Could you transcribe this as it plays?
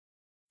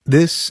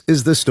This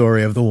is the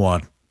story of the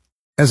one.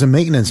 As a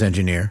maintenance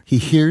engineer, he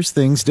hears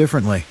things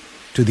differently.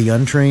 To the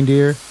untrained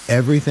ear,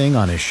 everything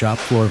on his shop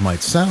floor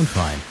might sound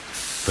fine,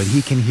 but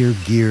he can hear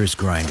gears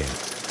grinding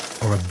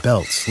or a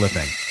belt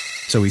slipping.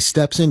 So he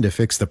steps in to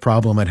fix the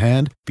problem at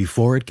hand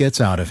before it gets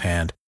out of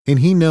hand. And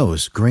he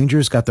knows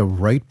Grainger's got the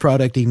right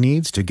product he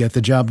needs to get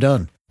the job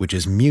done, which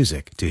is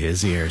music to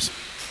his ears.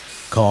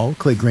 Call,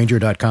 click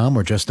Grainger.com,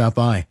 or just stop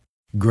by.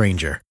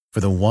 Grainger,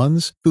 for the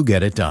ones who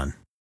get it done.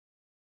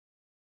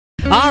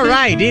 All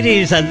right, it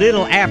is a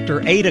little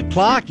after 8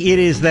 o'clock. It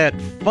is that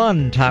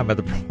fun time of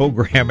the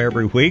program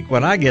every week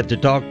when I get to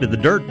talk to the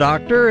Dirt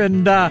Doctor.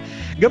 And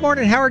good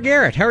morning, Howard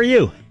Garrett. How are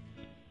you?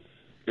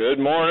 Good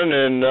morning,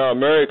 and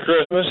Merry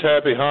Christmas,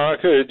 Happy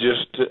Hanukkah. It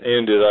just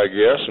ended, I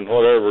guess, and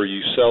whatever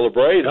you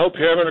celebrate. Hope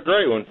you're having a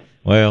great one.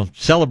 Well,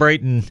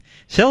 celebrating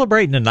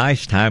a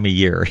nice time of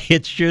year.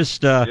 It's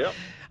just... Yep.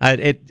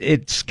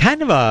 It's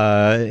kind of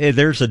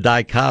there's a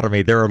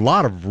dichotomy. There are a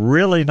lot of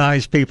really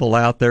nice people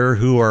out there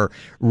who are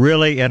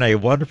really in a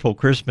wonderful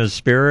Christmas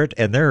spirit,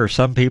 and there are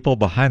some people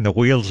behind the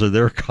wheels of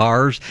their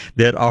cars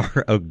that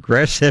are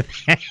aggressive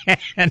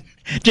and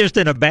just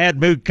in a bad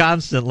mood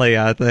constantly,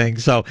 I think.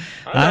 So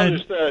I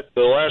noticed that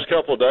the last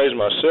couple of days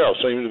myself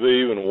seem to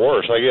be even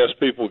worse. I guess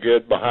people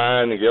get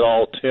behind and get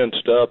all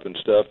tensed up and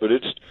stuff, but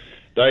it's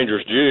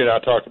dangerous. Judy and I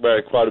talked about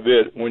it quite a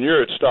bit. When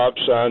you're at stop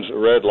signs at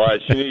red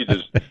lights, you need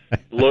to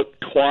look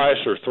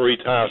twice or three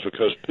times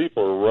because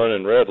people are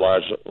running red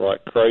lights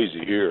like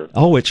crazy here.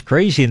 Oh, it's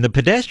crazy. And the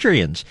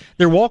pedestrians,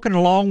 they're walking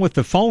along with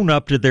the phone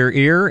up to their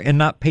ear and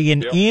not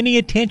paying any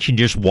attention,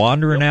 just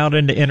wandering out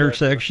into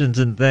intersections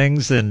and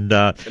things. And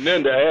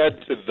then to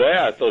add to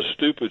that, those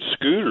stupid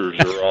scooters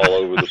are all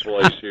over the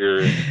place here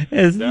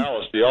in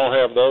Dallas. Do y'all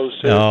have those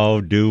too?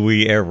 Oh, do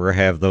we ever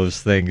have those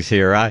things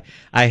here?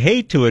 I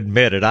hate to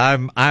admit it.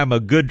 I'm a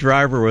good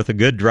driver with a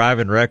good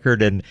driving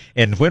record, and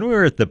when we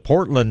were at the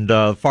Portland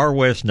Far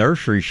West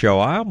Nursery Show,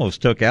 I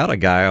almost took out a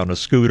guy on a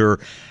scooter,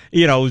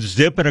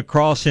 zipping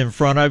across in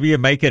front of you,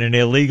 making an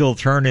illegal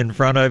turn in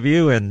front of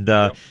you, and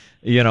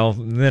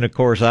then of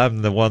course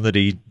I'm the one that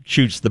he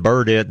shoots the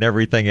bird at and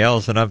everything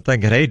else, and I'm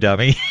thinking, hey,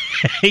 dummy,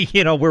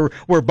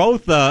 we're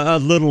both a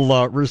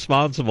little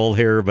responsible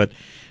here, but.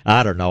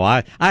 I don't know.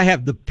 I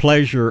have the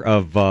pleasure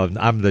of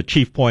I'm the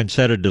chief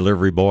poinsettia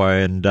delivery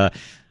boy, and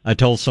I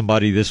told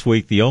somebody this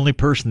week the only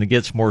person that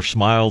gets more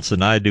smiles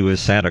than I do is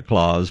Santa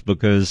Claus,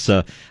 because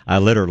I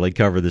literally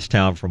cover this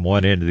town from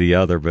one end to the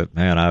other. But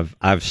man,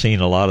 I've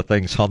seen a lot of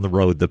things on the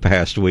road the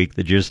past week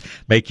that just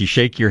make you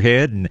shake your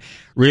head and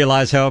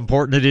realize how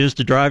important it is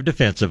to drive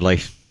defensively.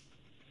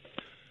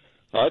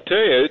 I tell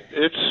you,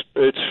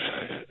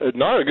 it's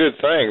not a good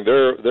thing.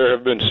 There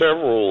have been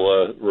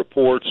several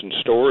reports and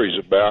stories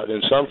about,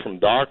 and some from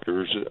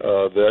doctors,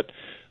 that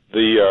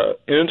the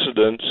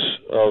incidence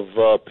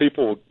of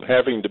people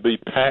having to be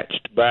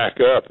patched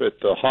back up at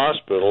the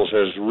hospitals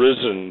has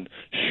risen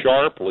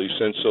sharply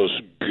since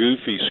those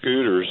goofy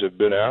scooters have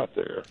been out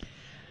there.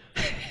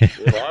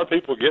 A lot of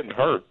people getting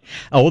hurt.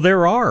 Oh,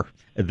 there are,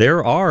 and there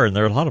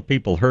are a lot of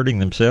people hurting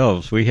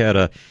themselves. We had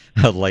a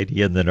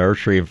lady in the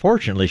nursery.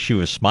 Unfortunately, she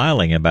was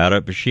smiling about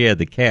it, but she had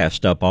the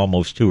cast up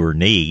almost to her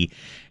knee.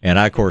 And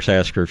I, of course,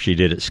 asked her if she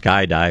did it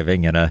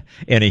skydiving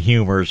in a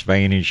humorous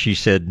vein, and she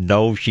said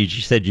no. She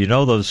said,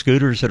 those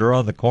scooters that are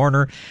on the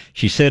corner?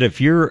 She said, if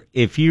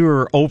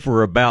you're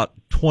over about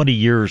 20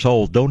 years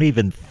old, don't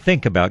even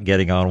think about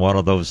getting on one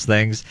of those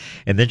things.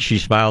 And then she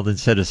smiled and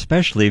said,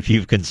 especially if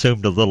you've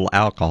consumed a little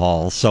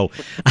alcohol. So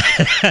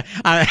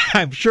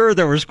I'm sure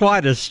there was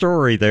quite a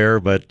story there,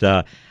 but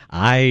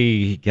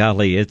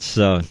golly, it's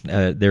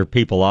there are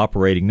people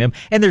operating them,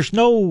 and there's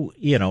no,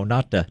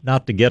 not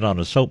to get on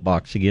a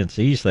soapbox against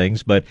these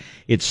things, but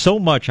it's so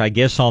much, I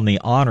guess, on the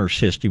honor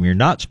system. You're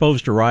not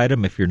supposed to ride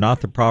them if you're not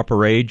the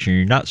proper age, and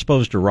you're not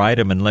supposed to ride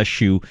them unless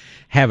you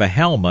have a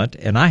helmet.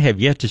 And I have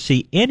yet to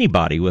see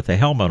anybody with a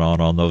helmet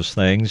on those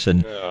things.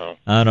 And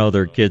I know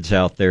there are kids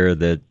out there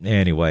that,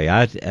 anyway.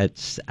 I'm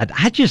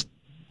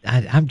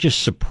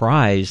just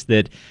surprised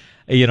that.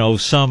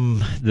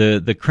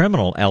 The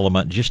criminal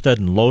element just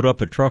doesn't load up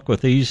a truck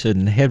with these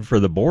and head for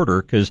the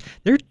border, because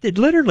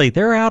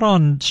they're out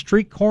on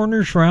street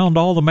corners around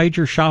all the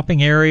major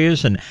shopping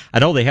areas. And I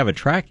know they have a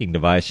tracking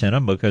device in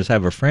them, because I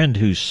have a friend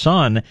whose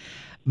son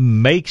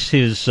makes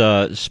his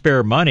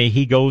spare money.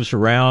 He goes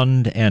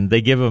around and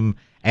they give him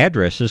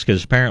addresses,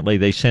 because apparently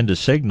they send a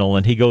signal,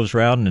 and he goes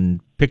around and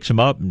picks them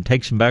up and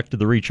takes them back to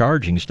the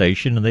recharging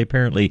station, and they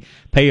apparently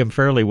pay him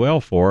fairly well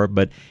for it.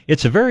 But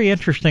it's a very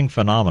interesting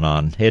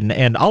phenomenon,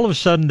 and all of a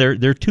sudden there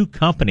are two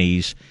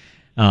companies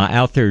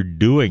out there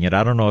doing it.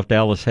 I don't know if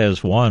Dallas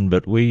has one,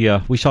 but we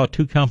saw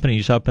two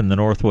companies up in the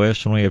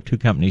Northwest, and we have two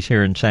companies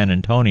here in San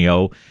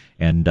Antonio,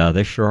 and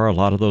there sure are a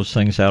lot of those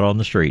things out on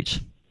the streets.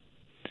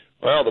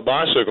 Well, the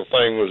bicycle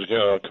thing was,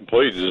 a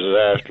complete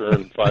disaster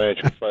and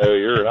financial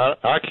failure, and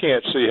I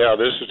can't see how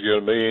this is going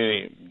to be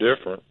any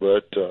different.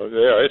 But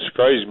it's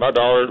crazy. My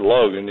daughter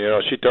Logan,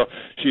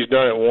 she's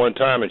done it one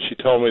time, and she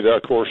told me that,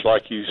 of course,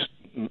 like you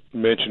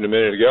mentioned a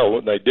minute ago,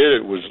 when they did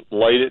it was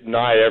late at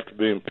night after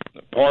being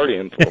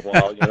partying for a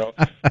while.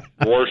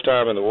 Worse worst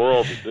time in the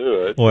world to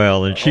do it.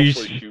 Well, and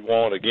hopefully she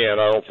won't again.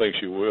 I don't think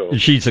she will.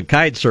 She's a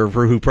kite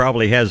surfer who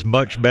probably has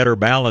much better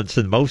balance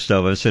than most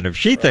of us, and if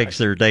she thinks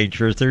they're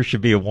dangerous, there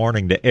should be a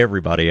warning to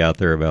everybody out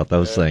there about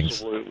those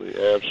things.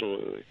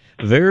 Absolutely.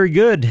 Very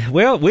good.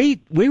 Well,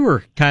 we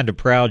were kind of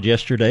proud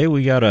yesterday.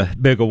 We got a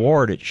big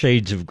award at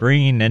Shades of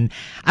Green, and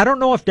I don't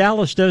know if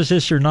Dallas does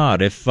this or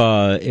not. If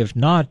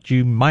not,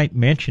 you might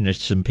mention it to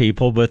some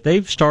people. But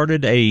they've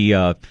started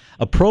a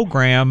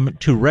program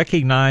to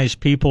recognize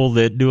people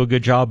that do a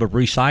good job of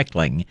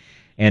recycling.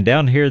 And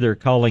down here, they're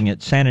calling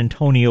it San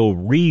Antonio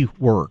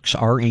Reworks,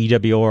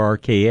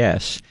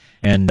 REWORKS.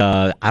 And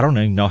I don't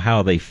even know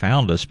how they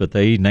found us, but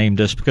they named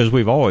us because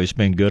we've always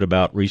been good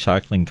about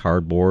recycling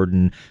cardboard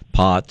and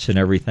pots and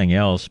everything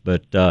else.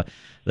 But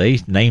they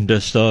named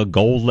us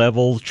gold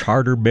level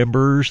charter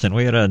members, and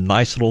we had a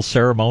nice little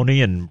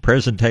ceremony and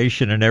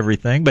presentation and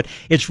everything. But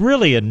it's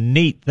really a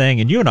neat thing,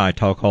 and you and I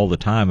talk all the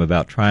time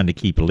about trying to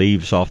keep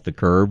leaves off the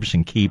curbs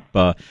and keep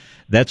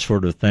that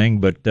sort of thing.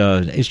 But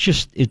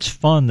it's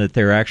fun that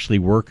they're actually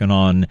working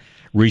on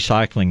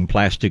recycling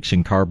plastics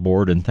and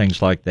cardboard and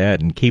things like that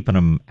and keeping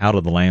them out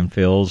of the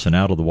landfills and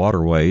out of the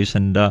waterways.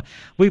 And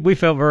we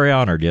felt very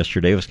honored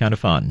yesterday. It was kind of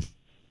fun.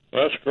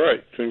 That's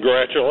great.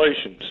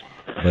 Congratulations.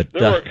 But,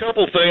 there were a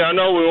couple things. I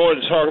know we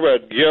wanted to talk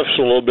about gifts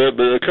a little bit,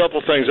 but a couple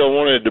things I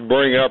wanted to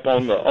bring up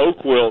on the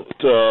oak wilt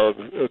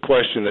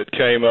question that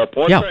came up.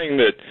 One thing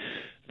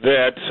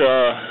that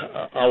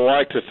I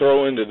like to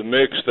throw into the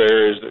mix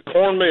there is that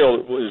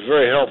cornmeal is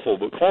very helpful,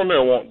 but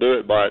cornmeal won't do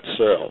it by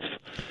itself.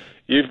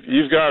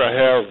 You've got to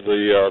have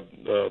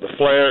the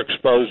flare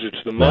exposure.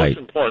 It's the most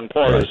important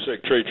part of the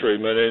sick tree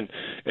treatment,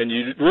 and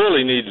you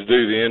really need to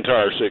do the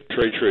entire sick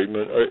tree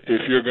treatment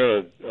if you're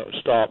going to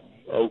stop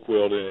oak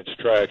wilt in its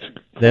tracks.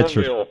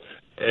 Cornmeal,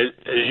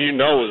 as you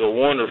know, is a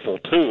wonderful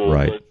tool,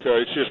 but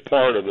it's just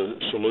part of the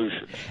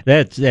solution.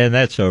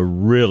 That's a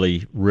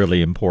really,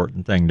 really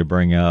important thing to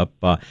bring up.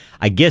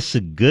 I guess the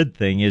good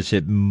thing is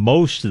that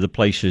most of the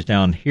places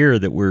down here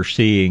that we're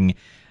seeing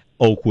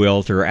oak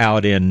wilt are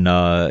out in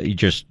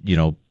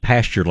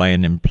pasture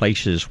land in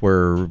places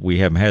where we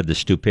haven't had the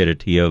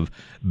stupidity of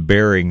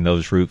burying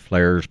those root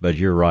flares. But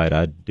you're right,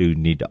 I do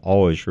need to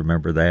always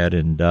remember that.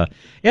 And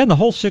the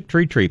whole sick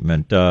tree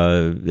treatment,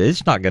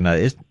 it's not going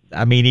to.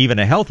 Even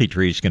a healthy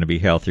tree is going to be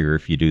healthier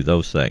if you do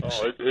those things.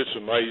 Oh, it's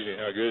amazing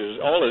how good it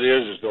is. All it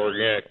is the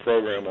organic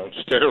program on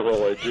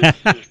steroids.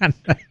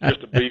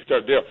 Just a beefed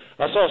up deal.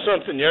 I saw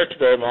something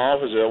yesterday in my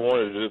office that I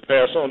wanted to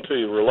pass on to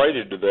you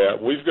related to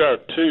that. We've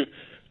got two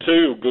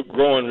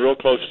growing real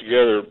close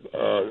together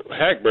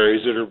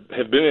hackberries that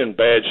have been in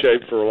bad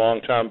shape for a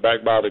long time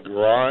back by the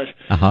garage.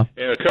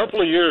 And a couple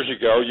of years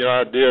ago,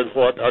 I did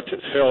what I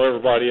tell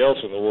everybody else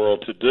in the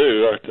world to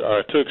do.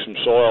 I took some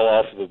soil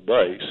off of the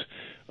base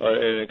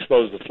and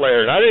exposed the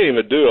flare. And I didn't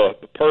even do a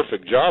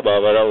perfect job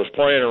of it. I was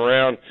playing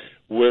around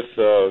with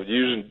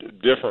using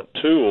different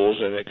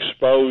tools and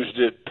exposed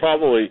it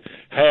probably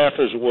half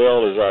as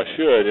well as I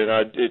should.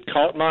 And it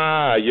caught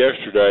my eye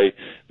yesterday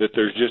that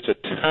there's just a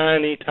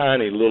tiny,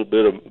 tiny little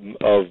bit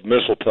of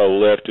mistletoe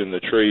left in the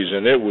trees,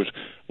 and there was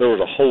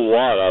a whole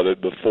lot of it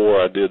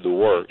before I did the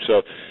work.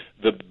 So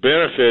the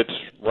benefits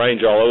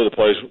range all over the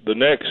place. The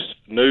next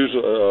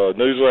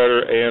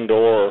newsletter and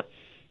or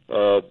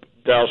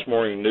Dallas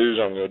Morning News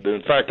I'm going to do.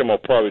 In fact, I'm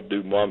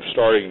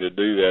starting to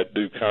do that,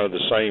 do kind of the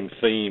same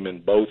theme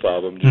in both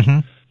of them, just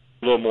a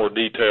little more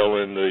detail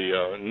in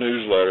the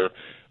newsletter.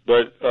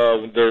 But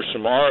there's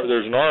an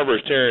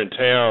arborist here in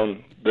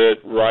town that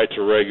writes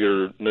a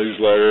regular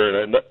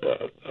newsletter, and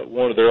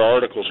one of their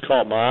articles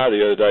caught my eye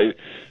the other day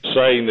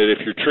saying that if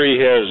your tree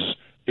has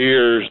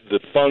ears,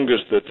 the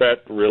fungus that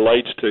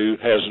relates to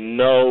has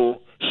no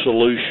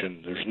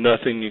solution. There's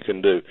nothing you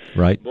can do.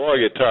 Right. Boy, I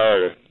get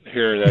tired of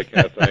hearing that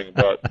kind of thing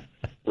about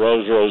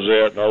rose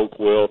rosette and oak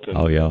wilt and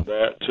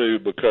that too,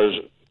 because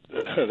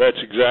that's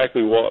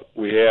exactly what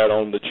we had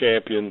on the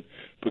champion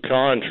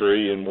pecan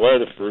tree in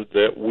Weatherford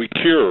that we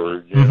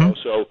cured. You know,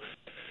 so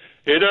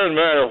it doesn't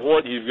matter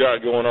what you've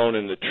got going on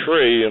in the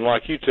tree, and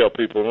like you tell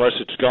people, unless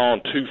it's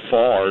gone too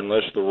far,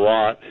 unless the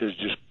rot has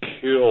just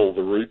killed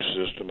the root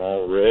system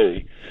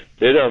already,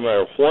 it doesn't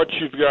matter what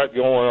you've got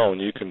going on.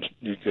 You can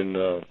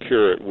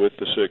cure it with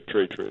the sick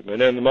tree treatment. And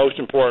then the most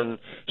important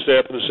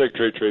step of the sick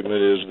tree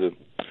treatment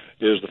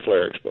is the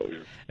flare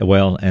exposure.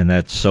 Well, and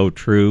that's so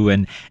true.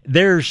 And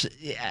there's,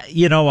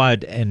 I'm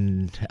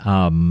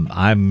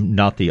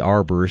not the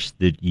arborist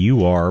that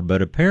you are,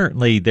 but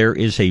apparently there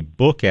is a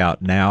book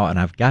out now, and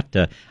I've got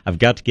to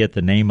get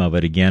the name of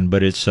it again,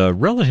 but it's a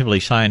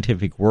relatively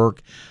scientific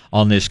work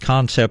on this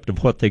concept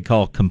of what they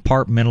call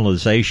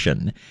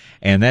compartmentalization.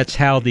 And that's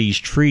how these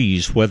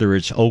trees, whether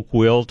it's oak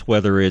wilt,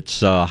 whether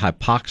it's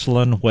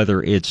hypoxylon,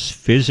 whether it's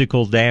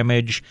physical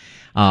damage,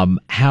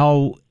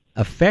 how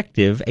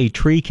effective a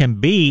tree can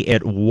be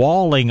at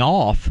walling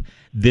off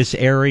this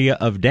area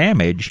of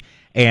damage,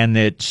 and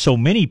that so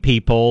many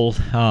people,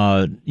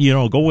 go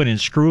in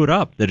and screw it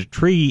up, that a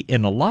tree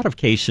in a lot of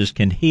cases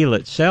can heal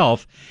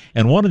itself.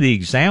 And one of the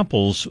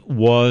examples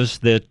was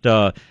that,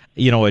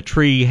 a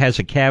tree has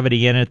a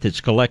cavity in it that's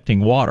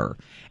collecting water.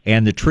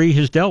 and the tree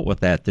has dealt with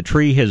that. The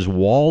tree has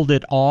walled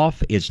it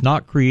off. It's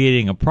not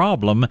creating a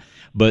problem,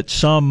 but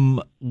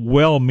some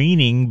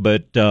well-meaning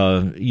but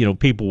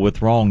people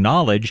with wrong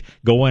knowledge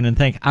go in and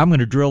think, I'm going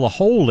to drill a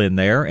hole in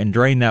there and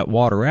drain that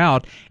water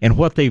out, and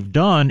what they've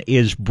done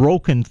is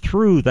broken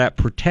through that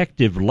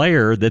protective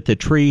layer that the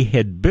tree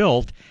had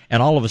built,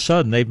 and all of a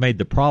sudden they've made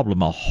the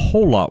problem a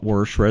whole lot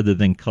worse rather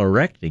than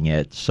correcting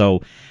it.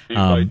 So you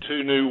made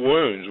two new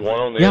wounds, one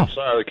on the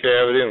inside of the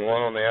cavity and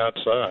one on the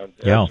outside.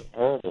 That's a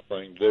horrible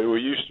thing to do.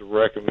 We used to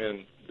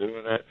recommend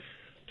doing that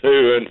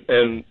too,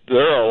 and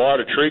there are a lot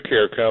of tree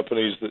care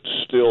companies that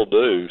still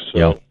do.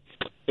 So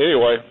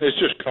anyway, it's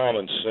just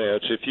common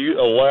sense. If you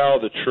allow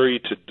the tree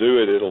to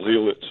do it, it'll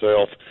heal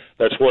itself.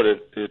 That's what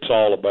it's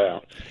all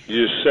about.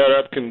 You just set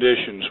up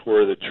conditions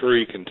where the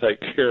tree can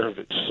take care of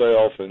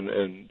itself,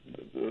 and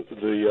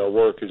the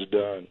work is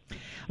done.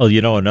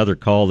 Well, another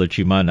call that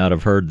you might not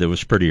have heard that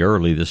was pretty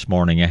early this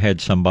morning, I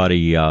had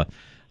somebody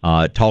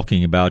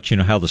talking about,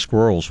 how the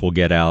squirrels will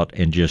get out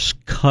and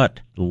just cut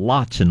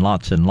lots and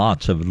lots and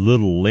lots of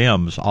little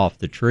limbs off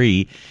the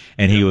tree.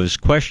 And he was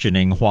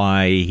questioning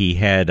why he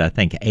had, I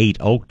think, 8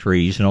 oak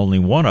trees and only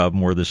one of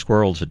them were the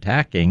squirrels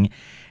attacking.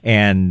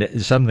 And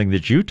something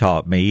that you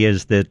taught me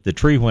is that the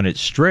tree, when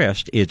it's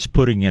stressed, it's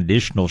putting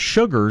additional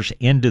sugars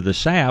into the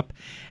sap.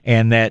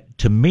 And that,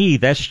 to me,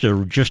 that's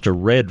just a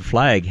red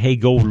flag. Hey,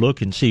 go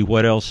look and see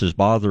what else is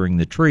bothering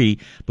the tree,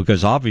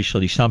 because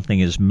obviously something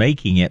is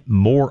making it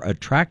more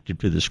attractive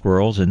to the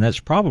squirrels, and that's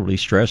probably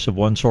stress of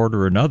one sort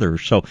or another.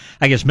 So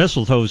I guess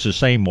mistletoe is the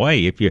same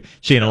way. If you're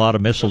seeing a lot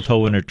of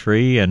mistletoe in a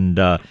tree, and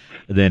then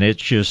that's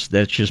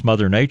just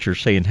Mother Nature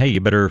saying, hey,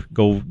 you better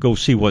go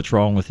see what's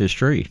wrong with this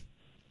tree.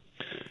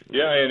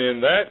 Yeah, and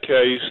in that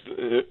case,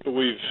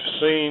 we've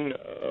seen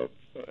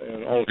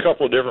on a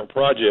couple of different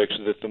projects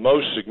that the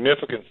most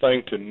significant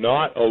thing to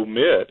not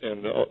omit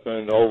in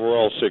the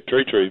overall sick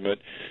tree treatment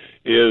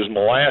is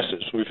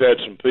molasses. We've had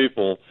some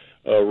people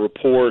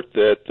report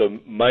that the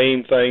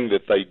main thing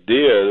that they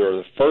did, or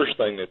the first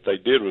thing that they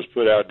did, was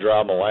put out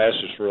dry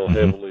molasses real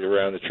heavily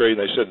around the tree, and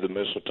they said the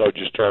mistletoe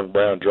just turned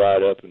brown,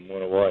 dried up, and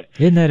went away.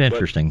 Isn't that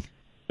interesting?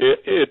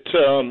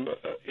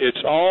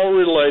 It's all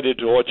related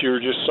to what you were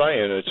just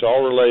saying. It's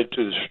all related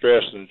to the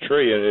stress in the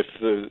tree, and if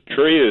the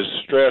tree is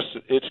stressed,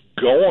 it's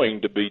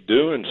going to be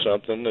doing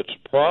something that's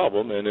a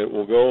problem, and it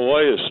will go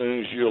away as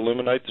soon as you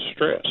eliminate the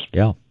stress.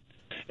 Yeah.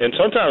 And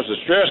sometimes the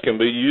stress can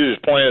be you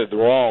just planted the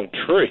wrong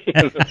tree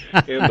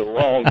in the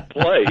wrong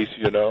place,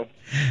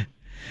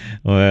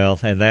 Well,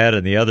 and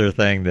the other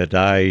thing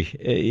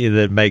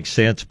that makes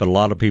sense, but a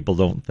lot of people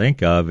don't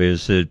think of,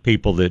 is that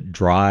people that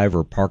drive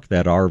or park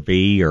that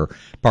RV or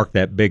park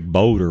that big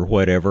boat or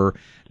whatever,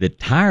 the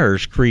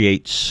tires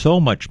create so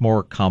much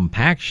more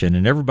compaction,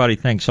 and everybody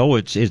thinks,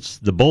 it's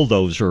the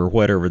bulldozer or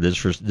whatever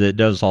that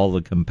does all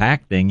the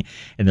compacting,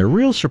 and they're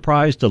real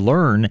surprised to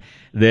learn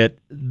that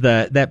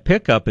that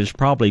pickup is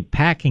probably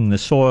packing the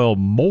soil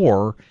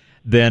more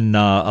than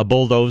a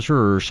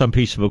bulldozer or some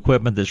piece of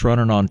equipment that's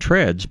running on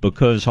treads,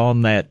 because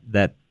on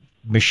that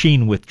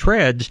machine with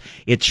treads,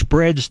 it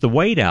spreads the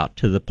weight out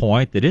to the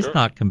point that it's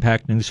not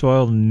compacting the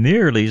soil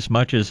nearly as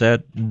much as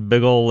that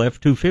big old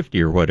F-250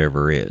 or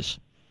whatever is.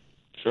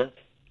 Sure.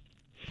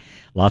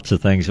 Lots of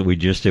things that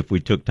if we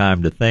took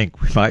time to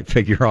think, we might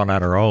figure on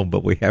our own,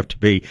 but we have to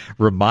be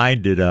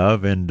reminded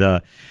of.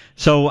 And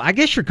so I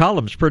guess your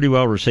column's pretty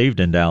well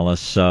received in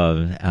Dallas.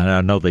 And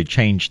I know they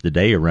changed the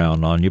day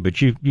around on you, but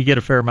you get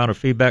a fair amount of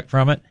feedback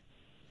from it?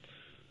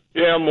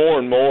 Yeah, more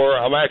and more.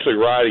 I'm actually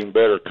writing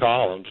better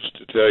columns,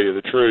 to tell you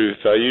the truth.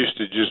 I used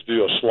to just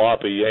do a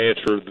sloppy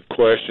answer the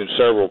question,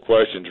 several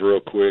questions real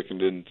quick, and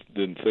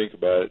didn't think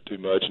about it too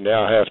much.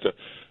 Now I have to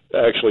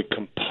actually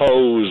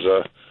compose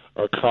a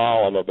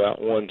column about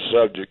one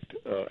subject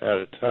at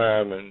a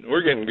time, and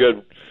we're getting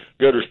good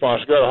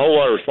response. Got a whole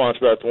lot of response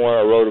about the one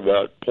I wrote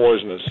about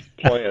poisonous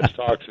plants,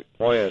 toxic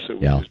plants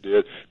that we just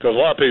did, because a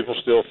lot of people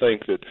still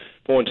think that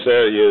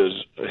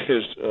poinsettia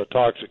is a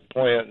toxic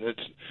plant. And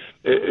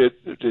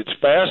it's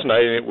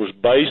fascinating. It was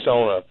based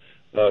on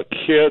a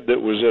kid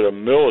that was in a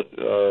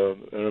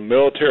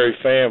military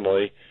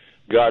family,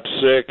 got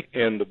sick,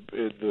 and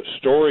the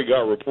story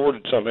got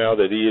reported somehow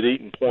that he had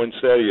eaten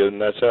poinsettia,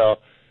 and that's how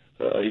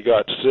he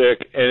got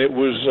sick, and it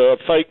was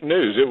fake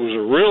news. It was a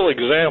real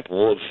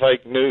example of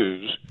fake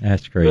news.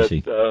 That's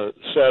crazy. That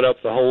set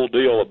up the whole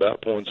deal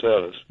about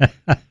poinsettias.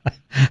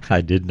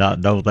 I did not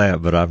know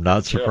that, but I'm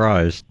not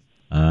surprised.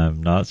 Yeah.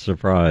 I'm not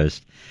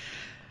surprised.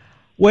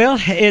 Well,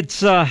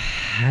 it's,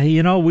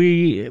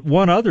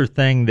 one other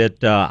thing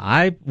that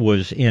I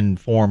was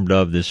informed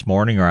of this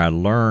morning, or I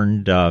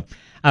learned,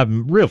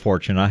 I'm real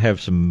fortunate. I have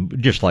some,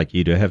 just like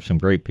you do, have some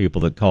great people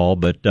that call,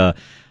 but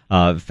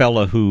a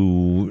fella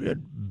who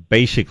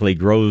basically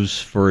grows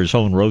for his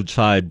own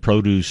roadside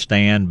produce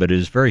stand, but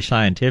is very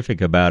scientific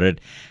about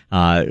it,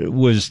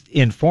 was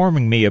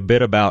informing me a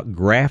bit about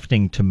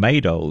grafting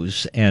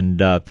tomatoes. And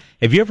have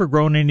you ever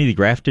grown any of the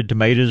grafted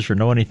tomatoes or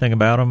know anything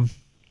about them?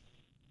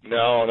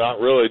 No, not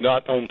really,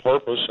 not on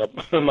purpose.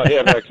 I may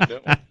have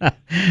accidentally.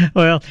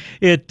 Well,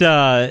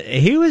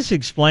 he was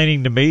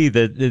explaining to me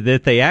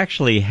that they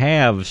actually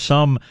have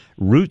some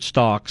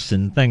rootstocks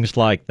and things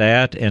like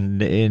that,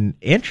 and an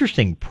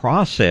interesting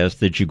process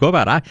that you go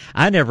about.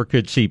 I never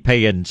could see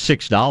paying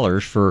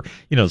 $6 for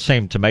the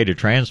same tomato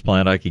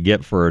transplant I could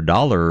get for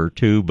 $1 or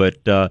 $2,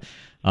 but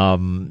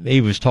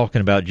he was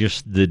talking about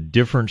just the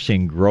difference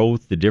in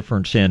growth, the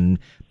difference in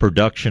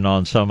production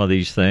on some of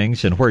these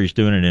things, and where he's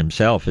doing it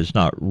himself is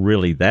not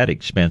really that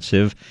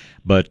expensive.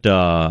 But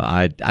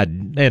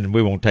and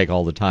we won't take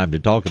all the time to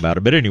talk about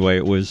it. But anyway,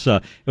 it was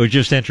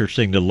just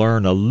interesting to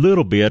learn a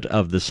little bit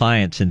of the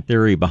science and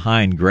theory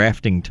behind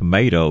grafting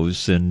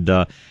tomatoes, and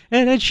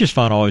it's just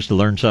fun always to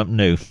learn something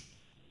new.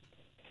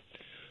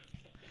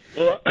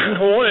 Well, I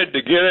wanted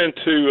to get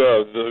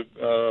into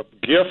the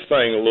gift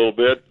thing a little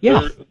bit.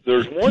 Yeah.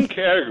 There's one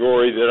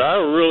category that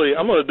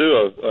I'm going to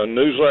do a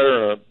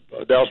newsletter and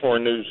a Dallas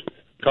Morning News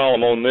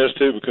column on this,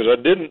 too, because I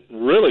didn't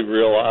really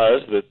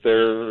realize that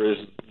there is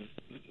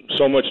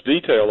so much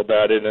detail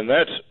about it, and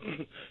that's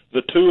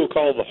the tool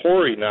called the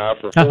Hori knife,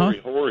 or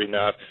Hori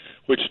knife,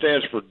 which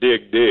stands for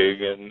dig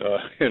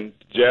in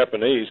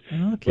Japanese.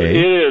 Okay. But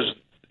it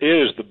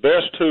is the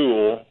best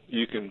tool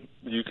you can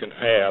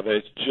have.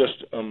 It's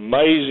just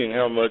amazing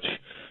how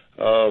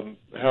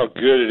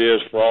good it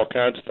is for all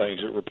kinds of things.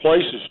 It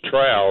replaces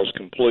trowels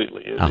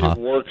completely. It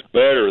works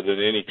better than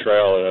any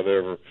trowel that I've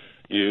ever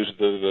used.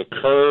 The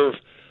curve,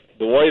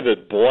 the way the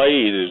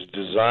blade is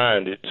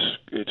designed,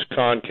 it's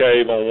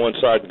concave on one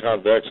side and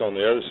convex on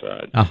the other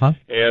side.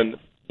 And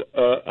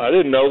I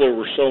didn't know there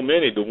were so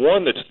many. The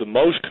one that's the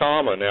most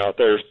common out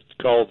there is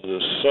called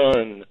the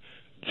Sun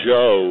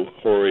Joe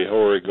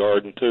Hori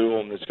garden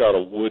tool, and it's got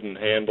a wooden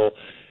handle.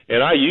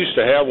 And I used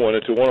to have one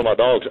until one of my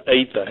dogs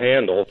ate the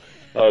handle.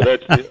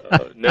 That's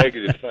the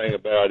negative thing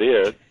about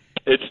it.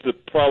 It's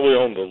probably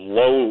on the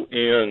low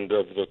end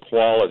of the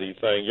quality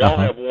thing. Y'all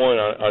have one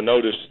I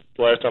noticed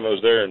last time I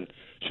was there in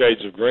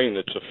Shades of Green.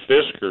 That's a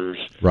Fisker's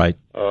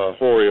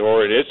Hori,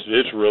 and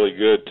it's really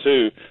good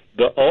too.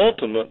 The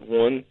ultimate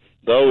one,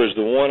 though, is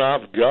the one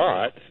I've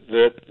got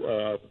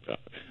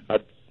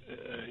that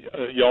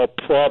y'all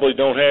probably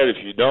don't have.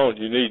 If you don't,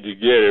 you need to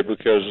get it,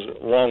 because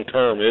long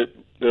term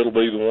it'll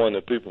be the one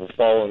that people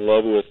fall in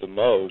love with the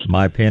most.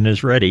 My pen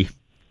is ready.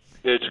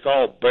 It's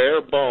called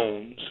Bare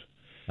Bones.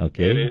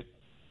 Okay. And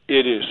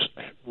it is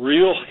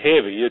real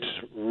heavy. It's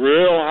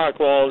real high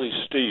quality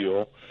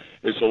steel.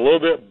 It's a little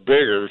bit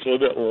bigger. It's a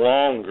little bit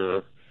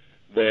longer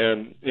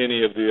than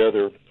any of the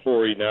other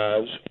Hori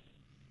knives.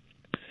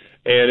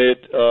 And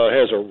it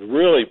has a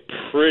really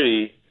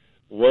pretty,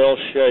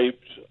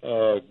 well-shaped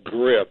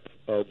grip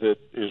that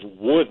is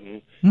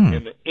wooden,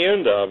 and the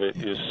end of it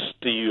is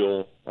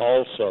steel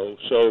also.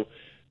 So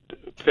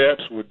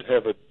pets would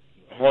have a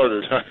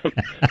harder time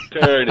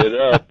tearing it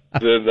up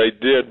than they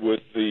did with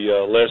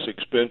the less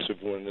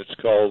expensive one that's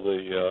called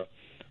the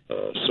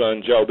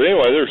Sun Joe. But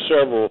anyway, there's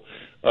several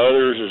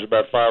others. There's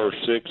about 5 or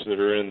 6 that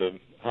are in the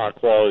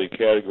high-quality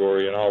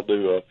category, and I'll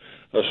do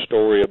a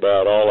story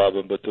about all of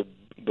them. But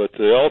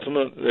the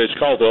ultimate, it's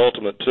called the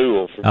Ultimate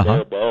Tool from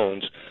Bare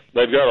Bones.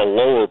 They've got a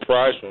lower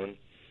price one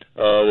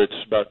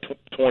that's about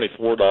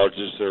 $24.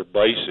 Is their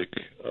basic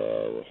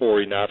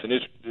Hori knife, and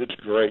it's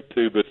great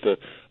too. But the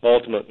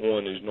ultimate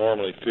one is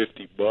normally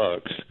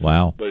 $50.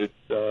 Wow! But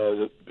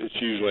it's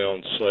usually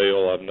on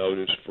sale. I've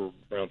noticed for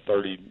around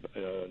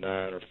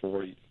 $39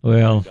 or $40.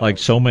 Well, like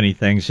so many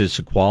things, it's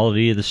the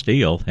quality of the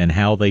steel and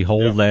how they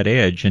hold that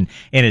edge, and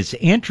it's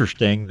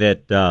interesting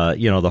that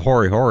the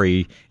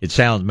Hori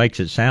makes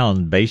it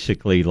sound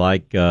basically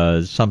like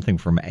something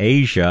from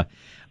Asia.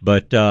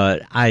 But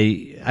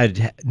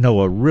I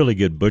know a really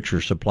good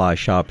butcher supply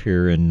shop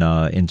here in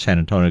San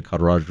Antonio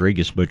called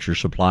Rodriguez Butcher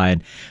Supply,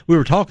 and we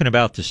were talking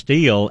about the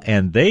steel,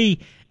 and they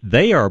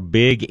are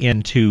big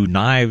into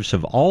knives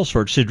of all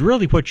sorts. It's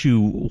really what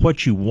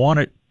you want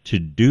it to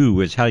do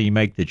is how you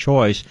make the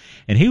choice.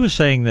 And he was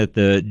saying that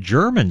the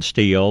German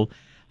steel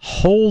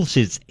holds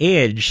its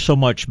edge so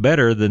much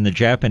better than the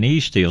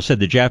Japanese steel. Said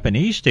the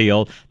Japanese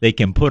steel, they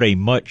can put a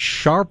much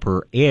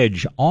sharper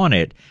edge on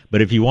it, but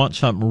if you want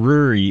something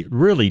really,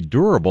 really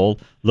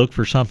durable, look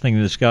for something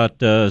that's got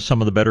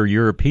some of the better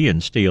European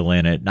steel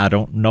in it. And I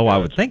don't know, I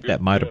would think that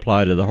might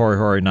apply to the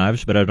Hori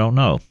knives, but I don't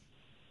know.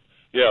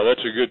 Yeah,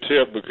 that's a good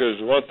tip, because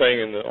one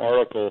thing in the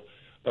article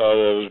that I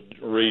was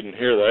reading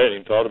here that I hadn't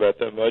even thought about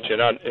that much,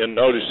 and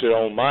noticed it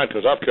on mine,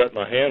 because I've cut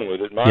my hand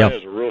with it. Mine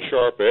has a real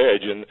sharp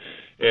edge, and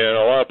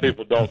a lot of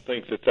people don't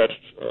think that that's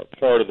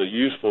part of the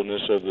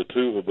usefulness of the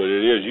tool, but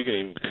it is. You can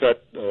even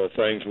cut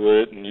things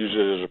with it and use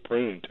it as a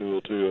pruning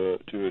tool to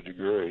a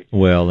degree.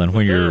 Well, and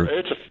when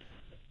it's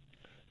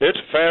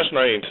a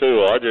fascinating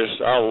tool.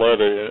 I love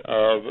it.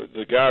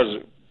 The guys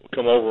that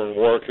come over and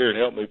work here and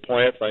help me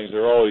plant things,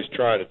 they're always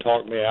trying to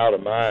talk me out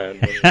of mine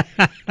when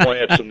I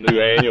plant some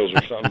new annuals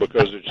or something,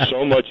 because it's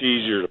so much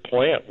easier to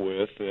plant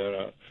with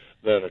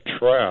than a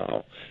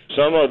trowel.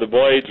 Some of the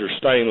blades are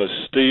stainless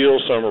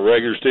steel, some are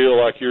regular steel,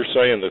 like you're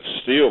saying. The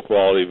steel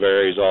quality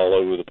varies all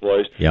over the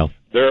place. Yeah.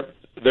 There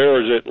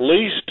is at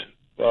least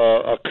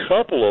a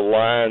couple of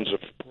lines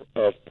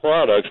of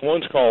products.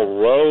 One's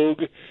called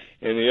Rogue,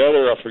 and the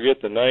other I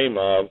forget the name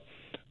of.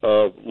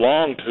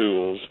 Long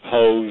tools,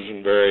 hose,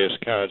 and various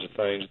kinds of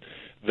things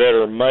that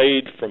are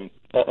made from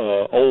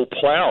old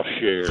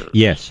plowshares.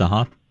 Yes,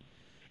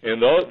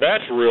 And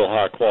that's real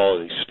high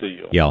quality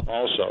steel. Yeah.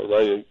 Also,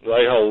 they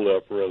hold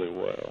up really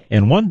well.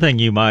 And one thing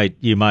you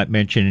might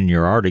mention in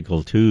your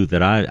article too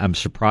that I'm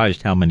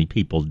surprised how many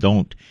people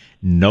don't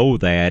know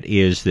that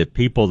is that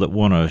people that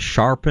want to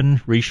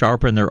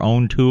resharpen their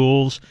own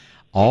tools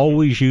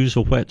always use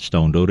a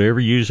whetstone. Don't ever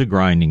use a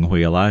grinding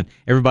wheel.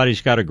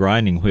 Everybody's got a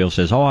grinding wheel,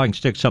 says, I can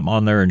stick something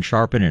on there and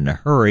sharpen it in a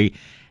hurry.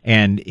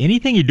 And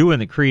anything you're doing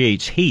that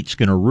creates heat's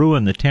going to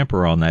ruin the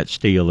temper on that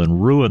steel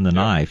and ruin the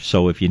knife.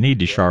 So if you need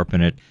to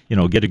sharpen it,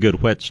 get a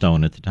good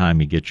whetstone at the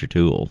time you get your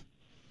tool.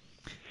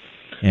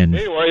 And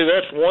anyway,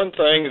 that's one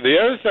thing. The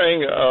other thing,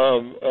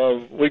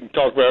 we can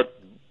talk about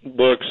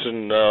books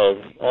and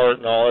art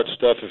and all that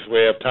stuff if we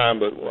have time.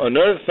 But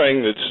another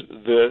thing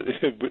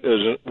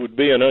would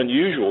be an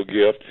unusual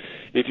gift.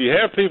 If you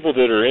have people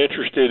that are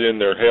interested in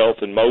their health,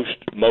 and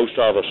most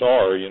of us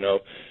are,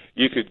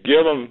 you could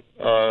give them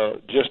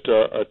just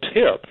a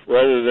tip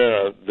rather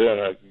than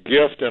a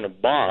gift in a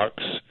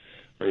box,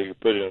 or you could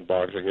put it in a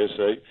box, I guess.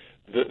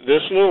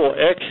 This little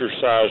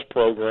exercise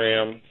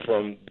program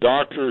from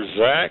Dr.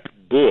 Zach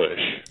Bush.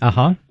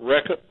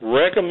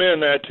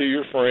 Recommend that to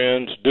your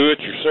friends. Do it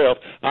yourself.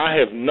 I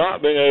have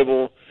not been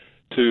able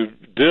to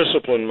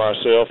discipline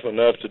myself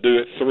enough to do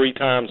it 3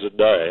 times a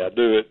day. I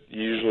do it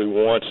usually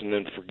once and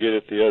then forget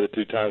it the other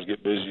 2 times,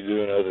 get busy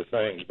doing other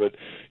things. But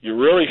you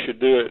really should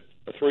do it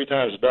 3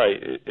 times a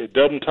day. It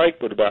doesn't take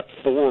but about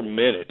 4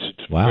 minutes.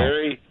 It's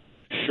very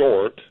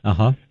short.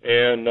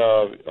 And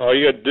all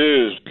you got to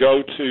do is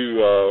go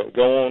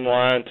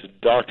online to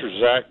Dr.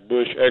 Zach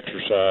Bush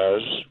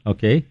Exercise.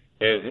 Okay.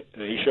 And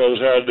he shows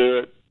how to do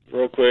it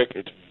real quick.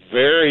 It's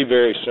very,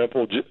 very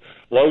simple.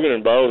 Logan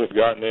and Bo have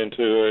gotten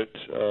into it,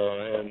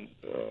 and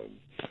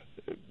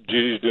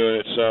Judy's doing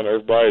it some.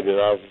 Everybody that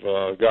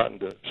I've gotten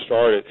to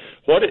start it.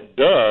 What it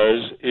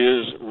does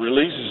is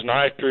releases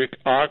nitric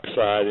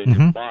oxide in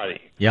your body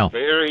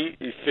very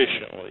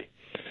efficiently.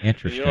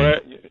 Interesting.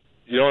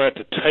 You don't have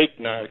to take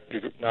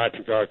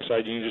nitric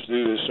oxide. You can just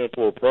do this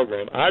simple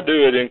program. I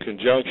do it in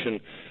conjunction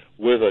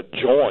with a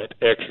joint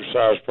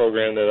exercise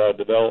program that I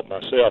developed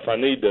myself. I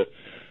need to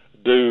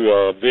do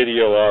a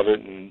video of it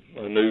and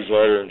a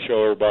newsletter and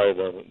show everybody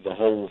the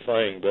whole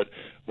thing. But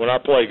when I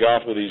play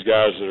golf with these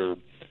guys that are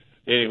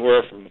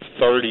anywhere from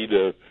 30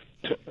 to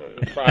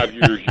 5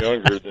 years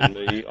younger than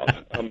me,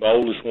 I'm the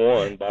oldest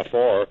one by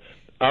far.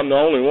 I'm the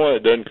only one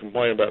that doesn't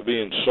complain about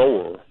being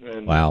sore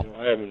and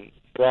having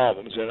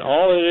problems. And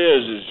all it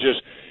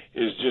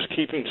is just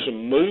keeping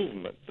some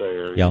movement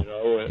there, on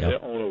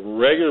a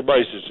regular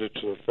basis.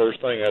 It's the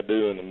first thing I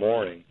do in the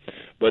morning.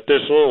 But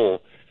this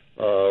little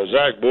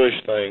Zach Bush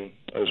thing,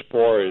 as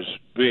far as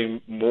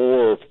being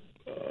more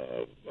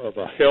of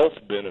a health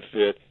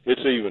benefit,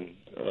 it's even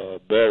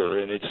better,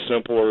 and it's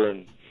simpler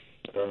and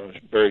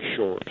very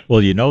short.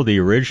 Well, the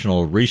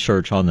original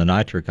research on the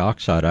nitric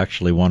oxide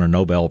actually won a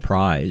Nobel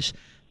Prize.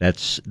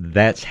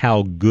 That's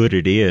how good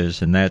it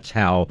is, and that's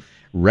how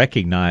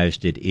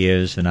recognized it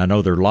is. And I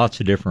know there are lots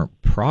of different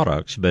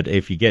products, but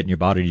if you get in your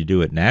body to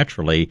do it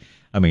naturally,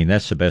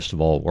 that's the best of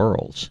all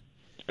worlds.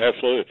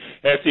 Absolutely.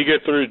 After you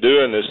get through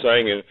doing this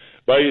thing, and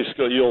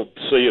basically you'll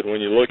see it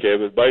when you look at it,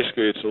 but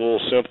basically it's a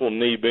little simple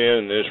knee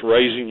bend, and it's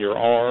raising your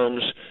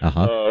arms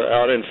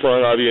out in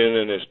front of you, and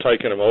then it's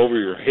taking them over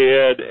your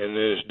head, and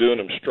then it's doing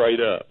them straight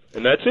up.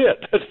 And that's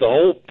it. That's the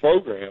whole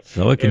program.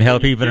 So it can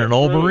help even an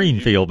old Marine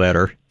feel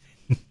better.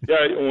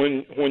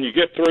 When you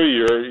get through,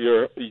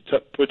 you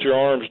put your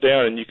arms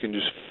down, and you can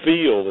just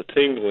feel the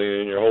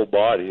tingling in your whole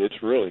body.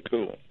 It's really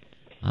cool.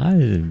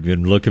 I've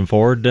been looking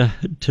forward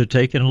to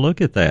taking a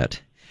look at that.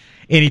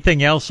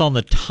 Anything else on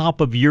the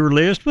top of your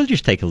list? We'll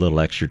just take a little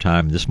extra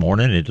time this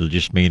morning. It'll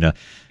just mean a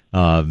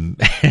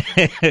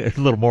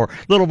little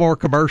more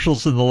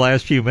commercials in the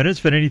last few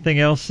minutes. But anything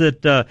else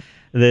that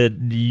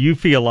you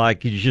feel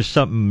like is just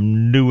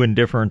something new and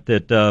different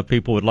that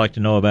people would like to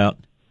know about?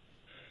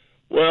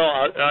 Well,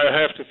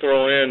 I have to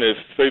throw in, if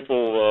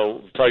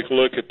people take a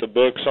look at the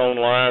books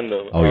online,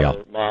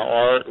 my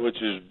art,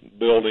 which is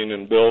Building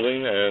and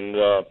Building, and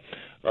the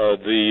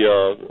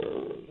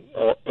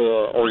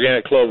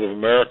Organic Club of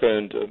America,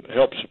 and to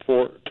help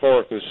support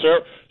TORC. There's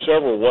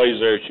several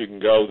ways there that you can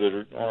go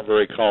that aren't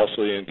very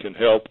costly and can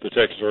help the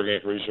Texas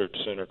Organic Research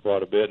Center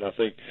quite a bit. And I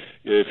think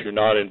if you're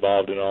not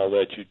involved in all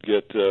that, you'd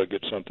get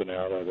something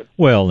out of it.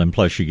 Well, and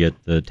plus you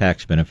get the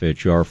tax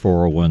benefits. You are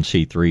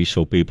 401c3,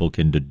 so people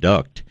can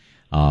deduct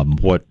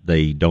what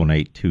they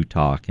donate to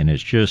TOC. And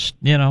it's just,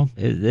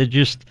 it's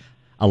just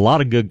a lot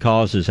of good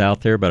causes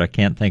out there, but I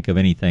can't think of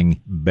anything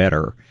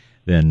better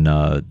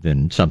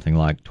than something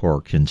like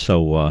TORC. And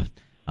so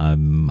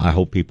I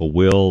hope people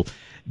will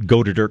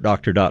go to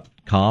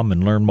dirtdoctor.com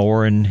and learn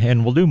more,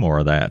 and we'll do more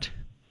of that.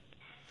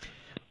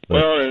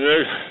 Well,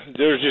 and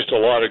there's just a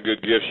lot of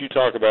good gifts. You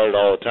talk about it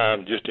all the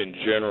time, just in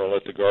general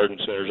at the garden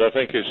centers. I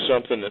think it's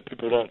something that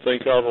people don't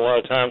think of a lot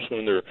of times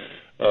when they're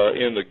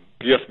in the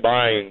gift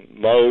buying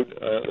mode.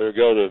 They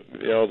go to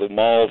the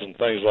malls and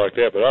things like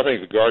that. But I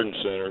think the garden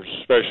centers,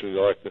 especially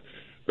like the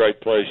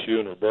great place you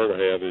and Roberta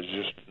have, is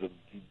just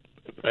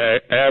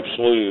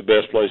absolutely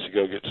the best place to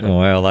go get something.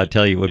 Well, I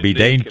tell you, it would be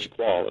dangerous.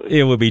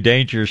 It would be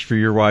dangerous for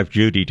your wife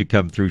Judy to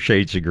come through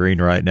Shades of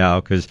Green right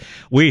now, because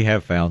we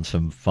have found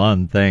some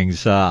fun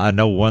things. I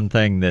know one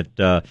thing that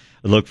I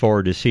look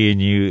forward to seeing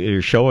you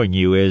or showing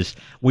you is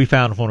we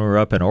found when we were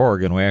up in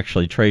Oregon. We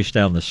actually traced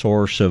down the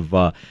source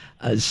of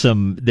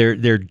some.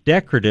 They're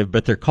decorative,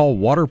 but they're called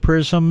water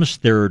prisms.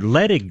 They're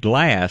leaded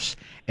glass,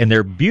 and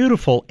they're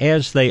beautiful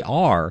as they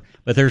are,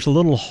 but there's a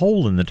little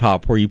hole in the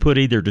top where you put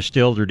either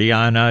distilled or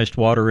deionized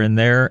water in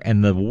there,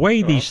 and the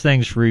way these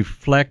things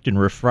reflect and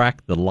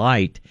refract the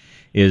light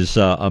is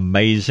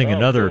amazing.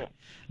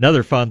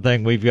 Another fun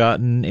thing we've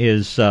gotten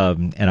is,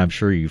 and I'm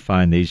sure you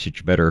find these at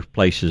your better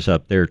places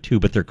up there too,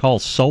 but they're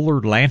called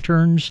solar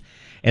lanterns,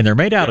 and they're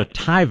made out of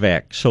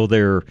Tyvek, so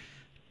they're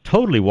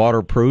totally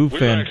waterproof.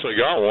 We actually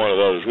got one of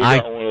those. We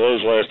got one of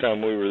those last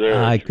time we were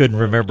there. I couldn't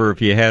remember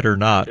if you had or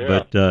not,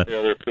 but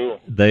they're cool.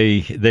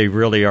 They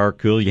really are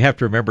cool. You have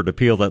to remember to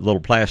peel that little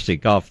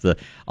plastic off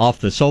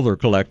the solar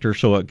collector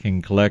so it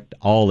can collect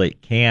all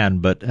it can.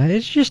 But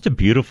it's just a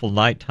beautiful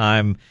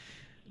nighttime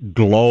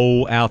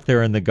glow out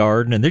there in the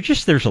garden, and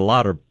there's a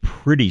lot of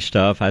pretty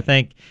stuff, I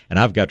think, and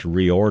I've got to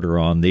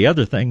reorder on. The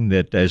other thing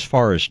that, as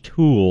far as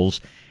tools,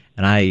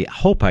 and I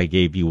hope I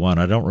gave you one,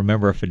 I don't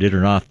remember if I did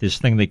or not, this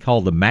thing they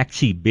call the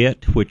Maxi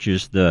Bit, which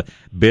is the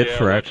bit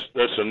for... that's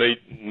a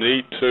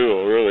neat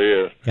tool, it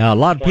really is. Yeah, a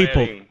lot of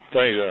people... things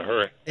in a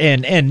hurry.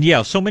 And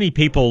yeah, so many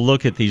people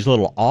look at these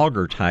little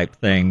auger type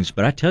things,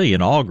 but I tell you,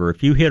 an auger,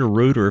 if you hit a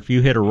root or if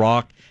you hit a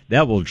rock,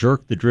 that will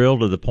jerk the drill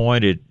to the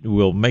point it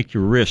will make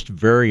your wrist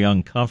very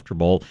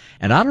uncomfortable.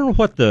 And I don't know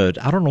what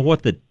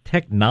the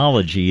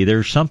technology.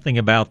 There's something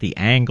about the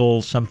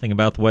angle, something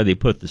about the way they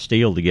put the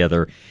steel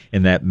together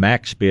in that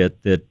Max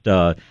Bit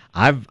that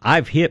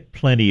I've hit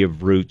plenty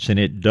of roots, and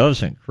it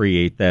doesn't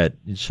create that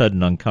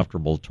sudden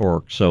uncomfortable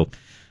torque. So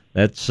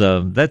that's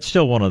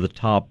still one of the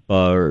top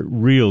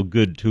real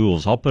good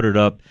tools. I'll put it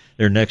up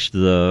there next to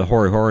the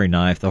Hori Hori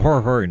knife. The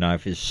Hori Hori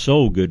knife is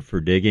so good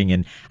for digging.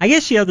 And I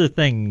guess the other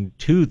thing,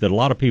 too, that a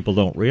lot of people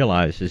don't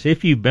realize is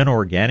if you've been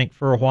organic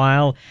for a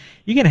while,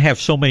 you're going to have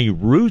so many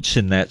roots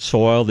in that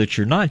soil that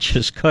you're not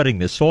just cutting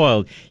the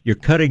soil, you're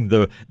cutting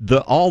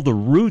all the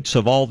roots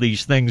of all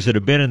these things that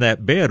have been in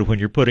that bed when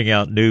you're putting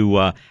out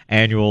new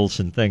annuals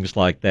and things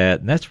like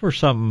that. And that's where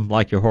something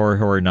like your Hori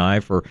Hori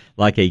knife or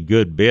like a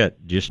good bit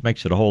just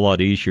makes it a whole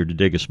lot easier to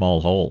dig a small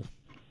hole.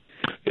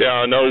 Yeah,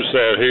 I noticed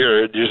that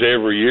here. Just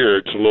every year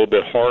it's a little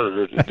bit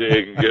harder to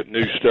dig and get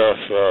new stuff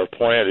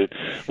planted.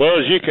 Well,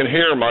 as you can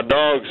hear, my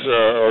dogs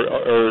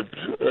are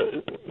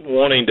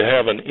wanting to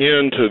have an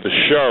end to the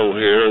show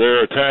here.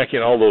 They're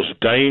attacking all those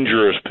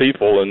dangerous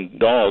people and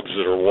dogs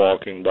that are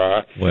walking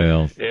by.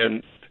 Well,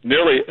 and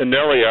Nellie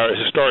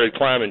has started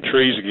climbing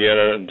trees again,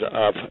 and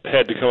I've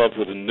had to come up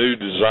with a new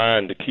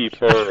design to keep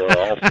her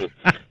off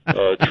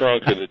the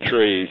trunk of the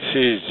tree.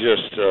 She's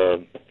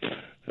just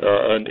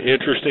an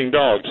interesting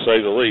dog, to say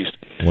the least.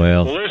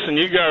 Well, listen,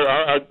 you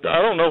guys,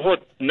 I don't know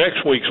what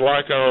next week's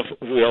like. I don't know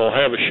if we'll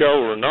have a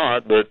show or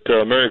not, but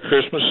Merry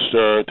Christmas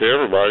to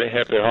everybody.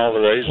 Happy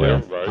holidays to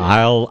everybody.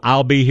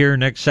 I'll be here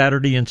next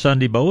Saturday and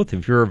Sunday both.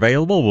 If you're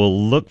available,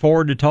 we'll look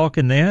forward to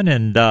talking then.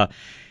 And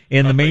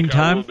in the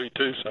meantime, I will be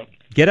too, so.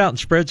 Get out and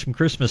spread some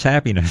Christmas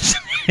happiness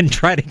and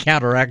try to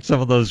counteract some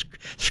of those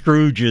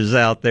Scrooges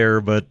out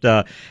there.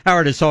 But,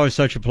 Howard, it's always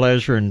such a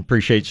pleasure and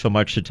appreciate so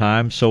much the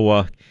time.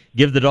 So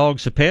give the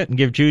dogs a pet and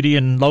give Judy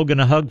and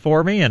Logan a hug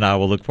for me, and I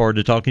will look forward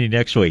to talking to you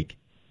next week.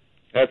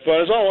 Have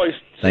fun as always.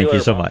 Thank you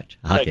so much.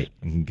 Okay,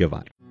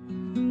 goodbye.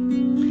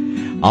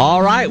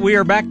 All right, we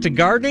are back to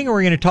gardening.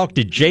 We're going to talk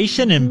to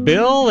Jason and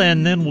Bill,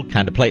 and then we'll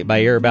kind of play it by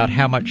ear about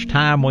how much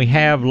time we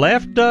have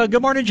left.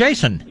 Good morning,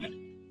 Jason.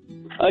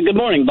 Good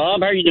morning,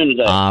 Bob. How are you doing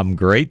today? I'm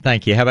great,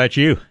 thank you. How about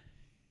you?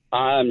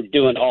 I'm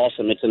doing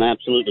awesome. It's an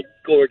absolutely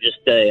gorgeous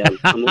day.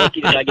 I'm lucky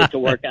that I get to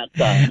work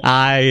outside.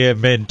 I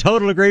am in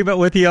total agreement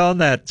with you on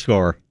that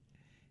score.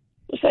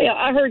 Say,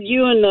 I heard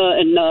you and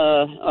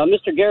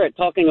Mr. Garrett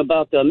talking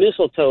about the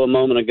mistletoe a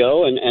moment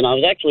ago, and I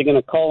was actually going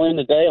to call in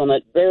today on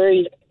that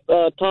very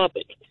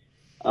topic.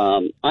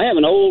 I have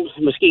an old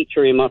mesquite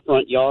tree in my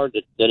front yard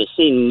that has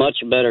seen much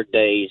better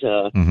days.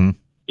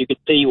 You could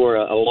see where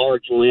a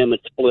large limb had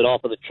split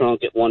off of the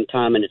trunk at one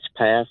time in its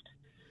past.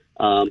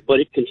 But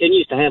it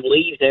continues to have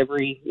leaves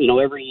every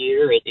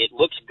year. It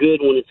looks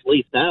good when it's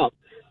leafed out.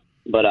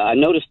 But I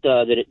noticed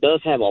that it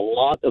does have a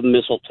lot of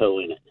mistletoe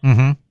in it.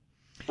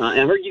 Mm-hmm. I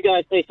heard you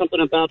guys say something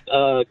about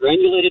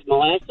granulated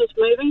molasses,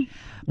 maybe?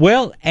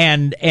 Well,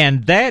 and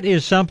that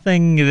is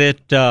something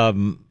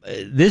that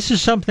this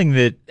is something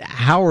that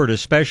Howard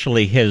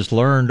especially has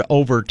learned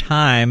over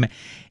time,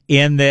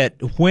 in that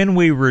when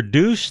we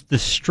reduce the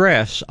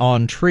stress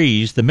on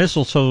trees, the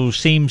mistletoe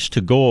seems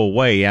to go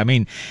away. I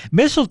mean,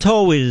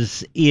 mistletoe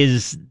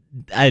is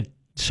a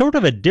sort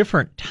of a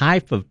different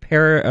type of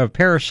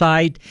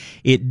parasite.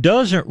 It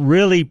doesn't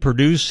really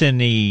produce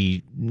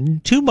any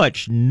too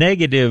much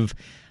negative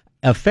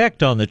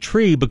effect on the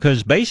tree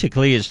because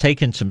basically it's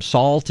taken some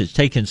salt, it's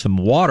taken some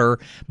water,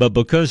 but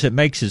because it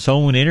makes its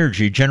own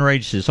energy,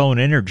 generates its own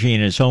energy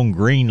in its own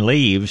green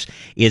leaves,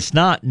 it's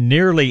not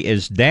nearly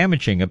as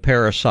damaging a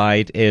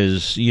parasite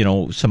as,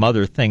 some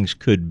other things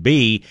could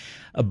be.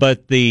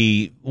 But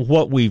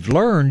what we've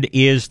learned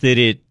is that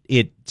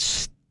it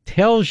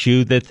tells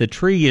you that the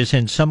tree is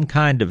in some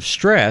kind of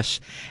stress,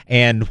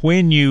 and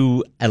when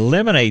you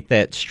eliminate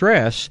that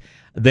stress,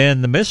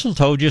 then the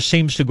mistletoe just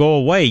seems to go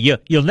away.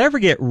 You'll never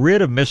get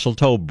rid of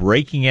mistletoe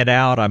breaking it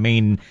out. I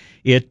mean,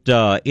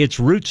 its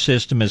root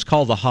system is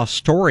called the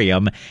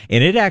haustorium,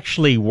 and it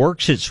actually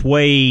works its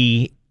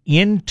way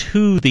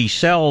into the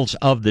cells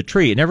of the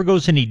tree. It never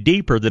goes any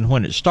deeper than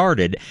when it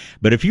started.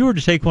 But if you were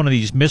to take one of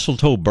these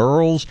mistletoe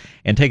burls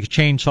and take a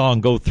chainsaw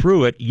and go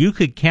through it, you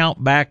could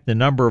count back the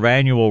number of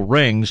annual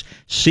rings,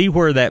 see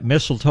where that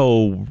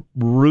mistletoe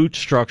root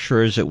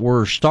structure, as it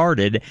were,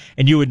 started,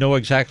 and you would know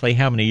exactly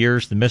how many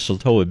years the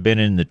mistletoe had been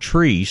in the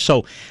tree.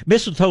 So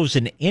mistletoe is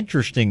an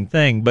interesting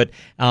thing, but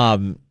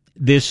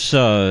this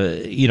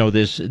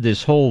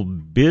whole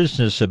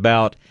business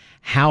about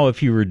how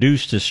if you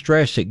reduce the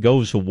stress, it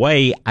goes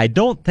away. I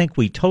don't think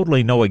we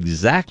totally know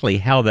exactly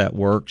how that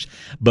works,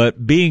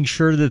 but being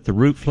sure that the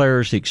root flare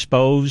is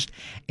exposed,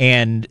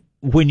 and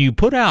when you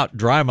put out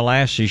dry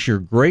molasses, you're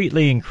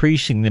greatly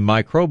increasing the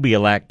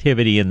microbial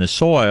activity in the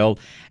soil,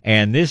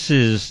 and this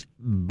is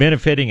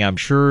benefiting, I'm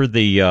sure,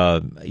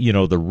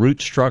 the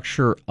root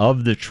structure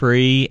of the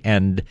tree.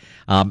 And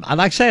like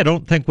I say, I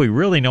don't think we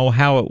really know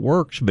how it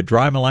works, but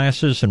dry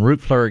molasses and root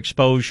flare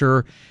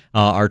exposure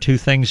are two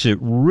things that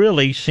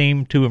really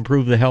seem to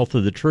improve the health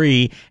of the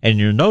tree, and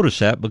you'll notice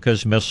that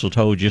because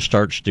mistletoe just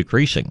starts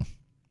decreasing.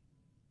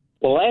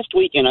 Well, last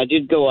weekend I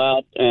did go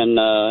out and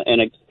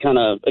kind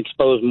of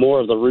expose more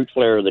of the root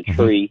flare of the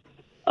tree,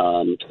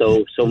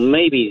 so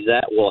maybe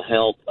that will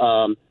help.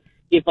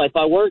 If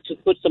I were to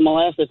put some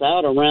molasses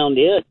out around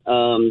it,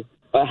 how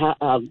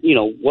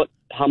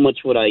much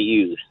would I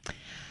use?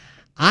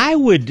 I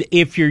would,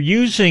 if you're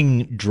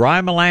using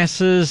dry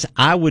molasses,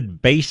 I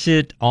would base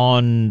it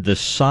on the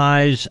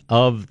size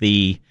of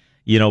the,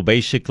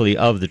 basically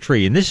of the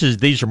tree. And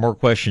these are more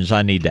questions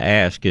I need to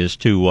ask as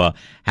to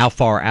how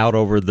far out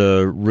over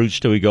the roots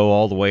do we go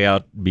all the way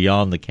out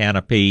beyond the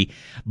canopy.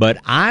 But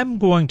I'm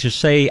going to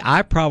say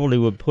I probably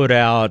would put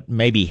out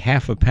maybe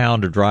half a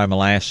pound of dry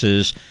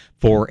molasses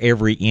for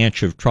every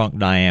inch of trunk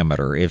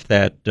diameter. If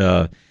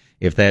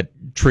that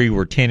tree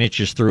were 10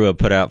 inches through, I'd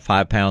put out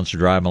 5 pounds of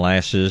dry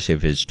molasses.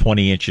 If it's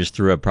 20 inches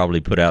through, I'd probably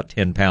put out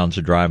 10 pounds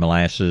of dry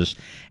molasses.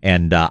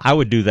 And I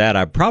would do that.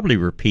 I'd probably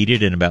repeat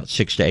it in about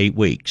 6 to 8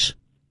 weeks.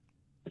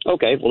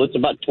 Okay, well, it's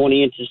about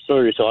 20 inches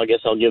through, so I guess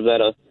I'll give that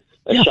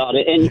a shot.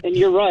 And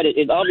you're right,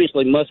 it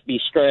obviously must be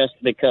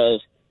stressed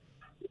because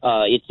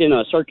it's in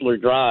a circular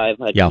drive,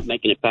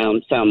 making it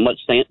sound much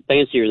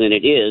fancier than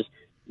it is.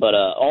 But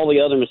all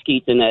the other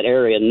mesquites in that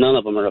area, none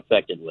of them are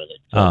affected with it.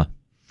 So.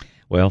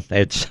 Well,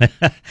 it's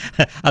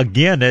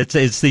again, it's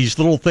these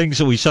little things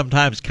that we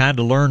sometimes kind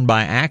of learn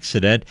by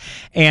accident.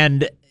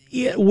 And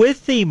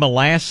with the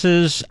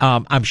molasses,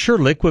 I'm sure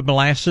liquid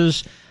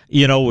molasses,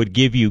 would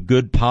give you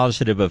good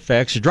positive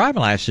effects. Dry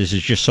molasses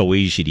is just so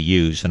easy to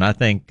use, and I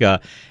think,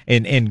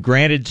 and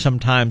granted,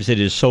 sometimes it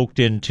is soaked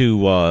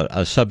into a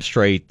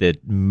substrate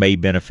that may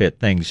benefit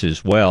things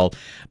as well.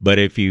 But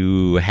if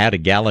you had a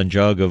gallon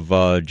jug of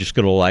just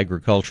good old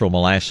agricultural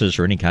molasses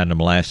or any kind of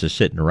molasses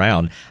sitting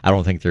around, I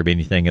don't think there'd be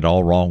anything at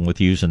all wrong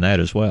with using that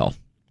as well.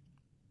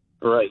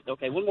 Right.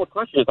 Okay. One more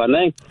question, if I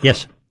may.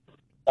 Yes.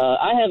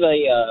 I have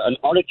an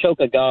artichoke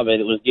agave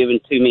that was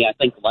given to me, I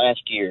think,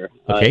 last year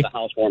as a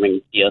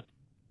housewarming gift.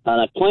 And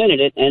I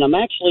planted it, and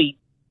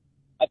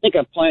I think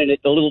I planted it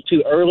a little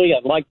too early.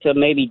 I'd like to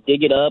maybe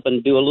dig it up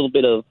and do a little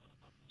bit of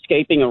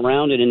scaping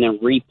around it and then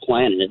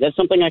replant it. Is that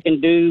something I can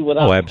do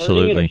without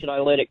absolutely. hurting it, or should I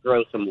let it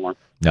grow some more?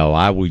 No,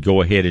 I would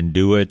go ahead and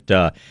do it.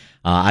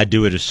 I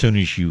do it as soon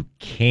as you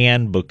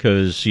can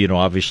because,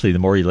 obviously the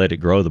more you let it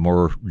grow, the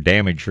more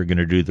damage you're going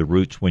to do to the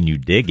roots when you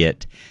dig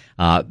it.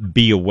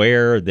 Be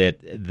aware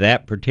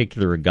that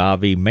particular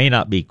agave may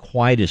not be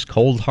quite as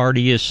cold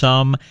hardy as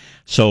some.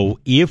 So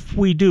if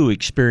we do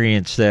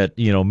experience that,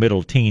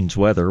 middle teens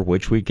weather,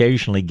 which we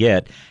occasionally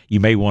get, you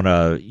may want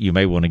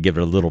to give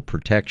it a little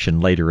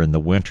protection later in the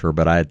winter.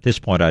 But at this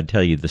point, I'd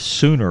tell you the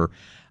sooner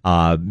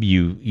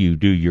you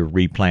do your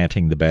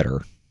replanting, the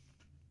better.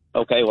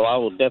 Okay, well, I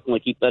will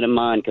definitely keep that in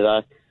mind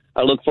because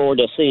I look forward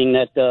to seeing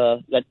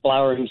that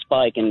flowering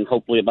spike in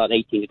hopefully about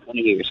 18 to 20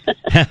 years.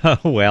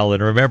 Well,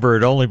 and remember,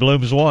 it only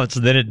blooms once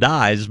and then it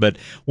dies. But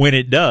when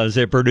it does,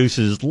 it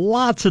produces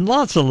lots and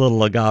lots of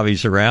little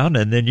agaves around,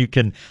 and then you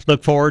can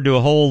look forward to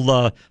a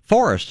whole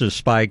forest of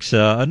spikes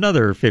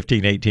another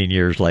 15, 18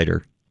 years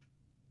later.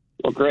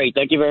 Well, great.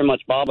 Thank you very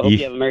much, Bob. I hope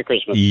you have a Merry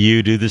Christmas.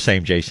 You do the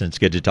same, Jason. It's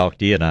good to talk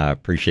to you, and I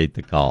appreciate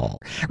the call.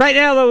 Right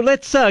now, though,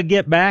 let's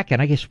get back,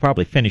 and I guess we'll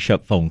probably finish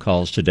up phone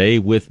calls today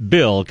with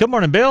Bill. Good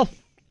morning, Bill.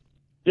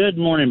 Good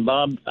morning,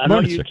 Bob. I know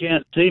Morning, you sir.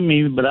 can't see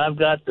me, but I've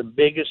got the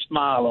biggest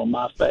smile on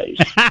my face.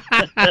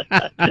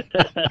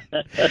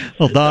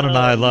 Well, Don and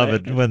I love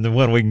it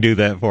when we can do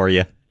that for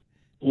you.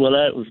 Well,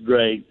 that was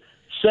great.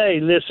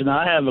 Say, listen,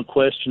 I have a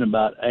question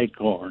about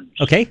acorns.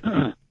 Okay.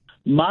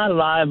 My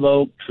live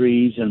oak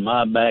trees in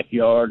my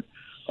backyard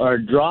are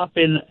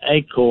dropping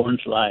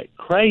acorns like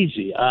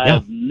crazy.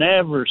 I've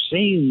never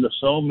seen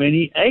so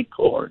many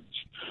acorns.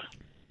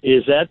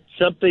 Is that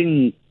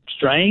something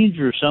strange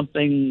or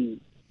something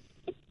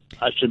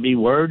I should be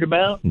worried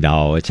about?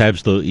 No, it's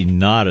absolutely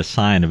not a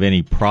sign of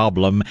any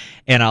problem.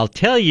 And I'll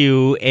tell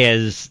you,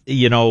 as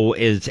you know,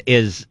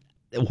 is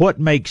what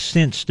makes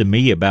sense to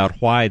me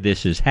about why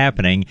this is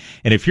happening.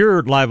 And if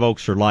your live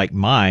oaks are like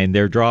mine,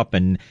 they're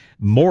dropping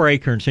more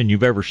acorns than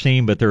you've ever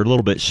seen, but they're a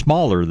little bit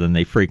smaller than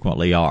they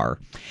frequently are.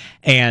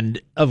 And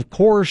of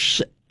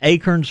course,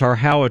 acorns are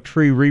how a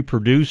tree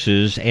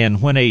reproduces.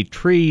 And when a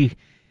tree,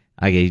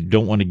 I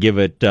don't want to give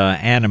it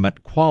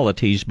animate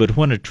qualities, but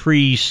when a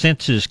tree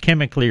senses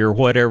chemically or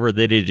whatever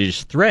that it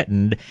is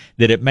threatened,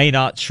 that it may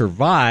not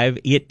survive,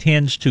 it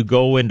tends to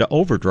go into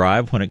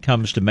overdrive when it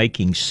comes to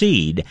making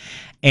seed.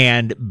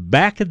 And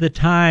back at the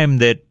time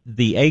that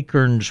the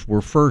acorns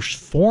were first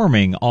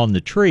forming on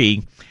the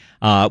tree,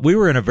 we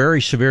were in a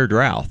very severe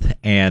drought,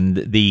 and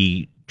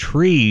the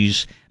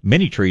trees,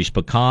 many trees,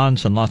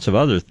 pecans and lots of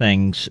other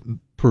things,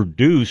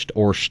 produced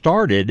or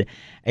started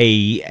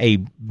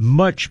a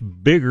much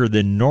bigger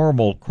than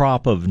normal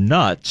crop of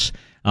nuts.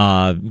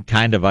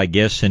 Kind of, I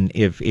guess, and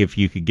if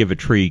you could give a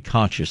tree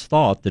conscious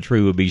thought, the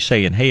tree would be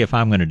saying, hey, if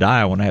I'm going to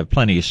die, I want to have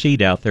plenty of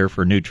seed out there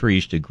for new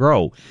trees to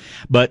grow.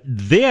 But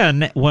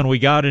then when we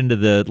got into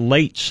the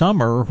late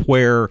summer,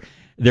 where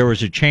there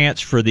was a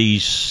chance for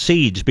these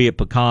seeds, be it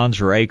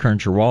pecans or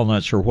acorns or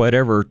walnuts or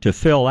whatever, to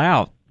fill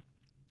out,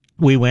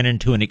 we went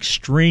into an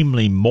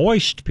extremely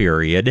moist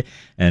period,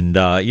 and,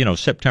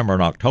 September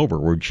and October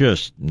were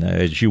just,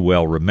 as you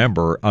well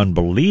remember,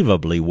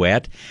 unbelievably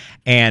wet.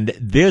 And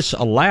this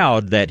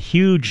allowed that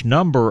huge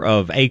number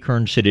of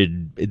acorns that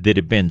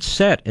had been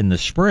set in the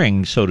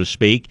spring, so to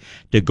speak,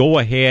 to go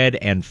ahead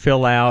and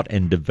fill out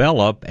and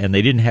develop, and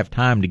they didn't have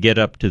time to get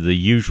up to the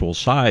usual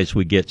size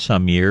we get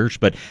some years.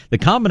 But the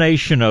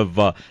combination of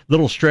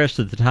little stress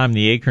at the time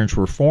the acorns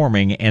were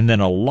forming, and then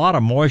a lot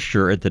of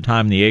moisture at the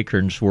time the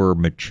acorns were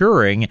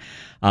maturing,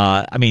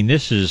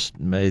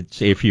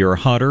 if you're a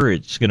hunter,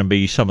 it's going to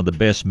be some of the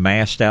best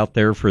mast out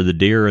there for the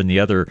deer and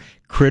the other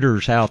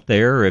critters out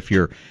there. If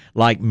you're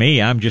like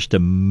me, I'm just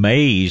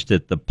amazed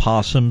at the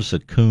possums, the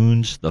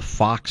coons, the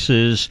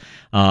foxes,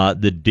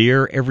 the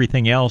deer,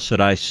 everything else that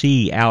I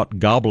see out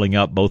gobbling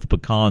up both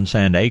pecans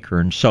and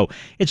acorns. So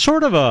it's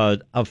sort of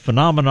a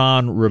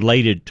phenomenon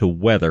related to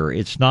weather.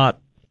 It's not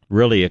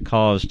really a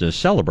cause to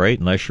celebrate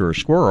unless you're a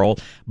squirrel,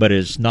 but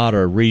it's not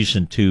a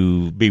reason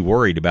to be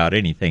worried about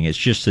anything. It's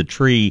just the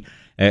tree.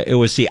 It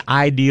was the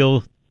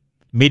ideal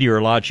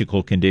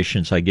meteorological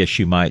conditions, I guess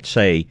you might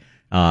say,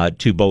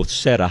 to both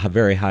set a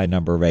very high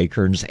number of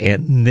acorns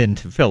and then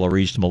to fill a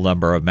reasonable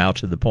number of them out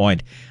to the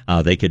point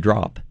they could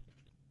drop.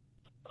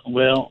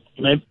 Well,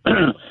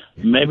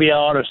 maybe I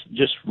ought to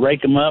just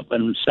rake them up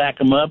and sack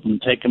them up and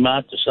take them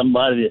out to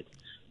somebody that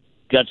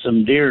got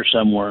some deer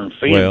somewhere and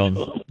feed them.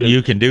 Well,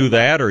 you can do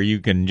that, or you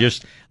can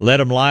just let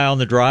them lie on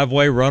the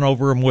driveway, run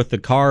over them with the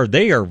car.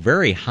 They are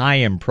very high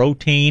in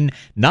protein.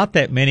 Not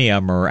that many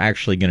of them are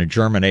actually going to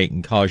germinate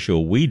and cause you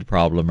a weed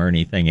problem or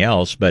anything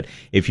else, but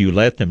if you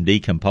let them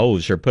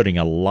decompose, they're putting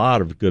a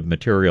lot of good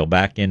material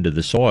back into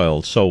the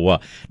soil. So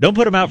don't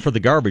put them out for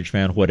the garbage,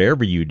 man,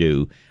 whatever you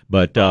do.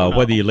 But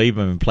whether you leave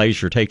them in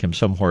place or take them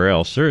somewhere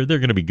else, they're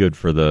going to be good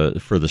for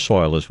the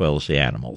soil as well as the animals.